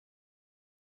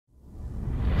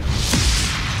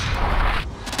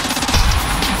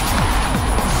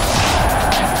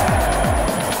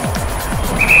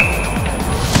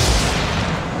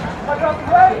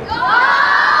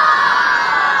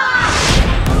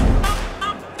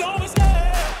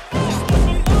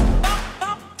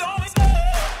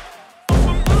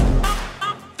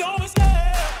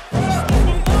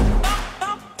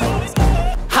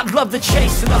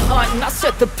chase and the hunt, and I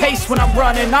set the pace when I'm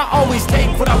running. I always take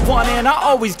what I want and I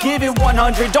always give it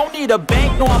 100. Don't need a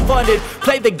bank, no I'm funded.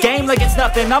 Play the game like it's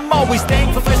nothing. I'm always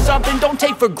thankful for something. Don't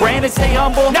take for granted, stay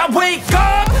humble. Now wake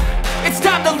up, it's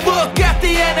time to look at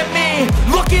the enemy.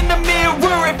 Look in the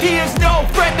mirror if he is no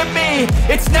friend to me.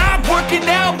 It's not working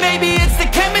out, maybe it's the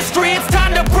chemistry. It's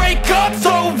time to break up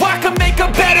so I can make a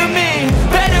better me.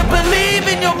 Better believe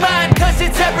in your mind, cause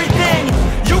it's everything.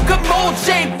 You can mold,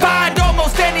 shape, find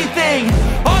almost anything.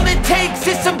 All it takes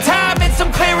is some time and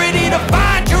some clarity to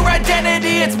find your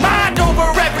identity. It's mind over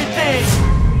everything.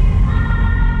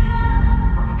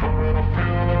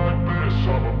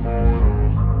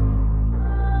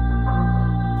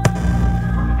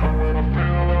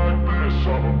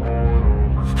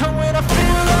 And when I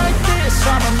feel like this,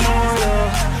 I'm immortal.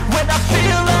 When I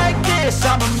feel like this,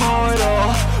 I'm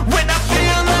immortal. When I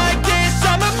feel like this,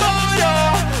 I'm immortal.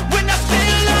 When I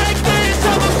feel like this,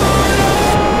 I'm immortal.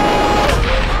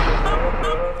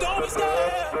 Don't be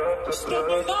scared, just keep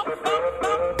it up.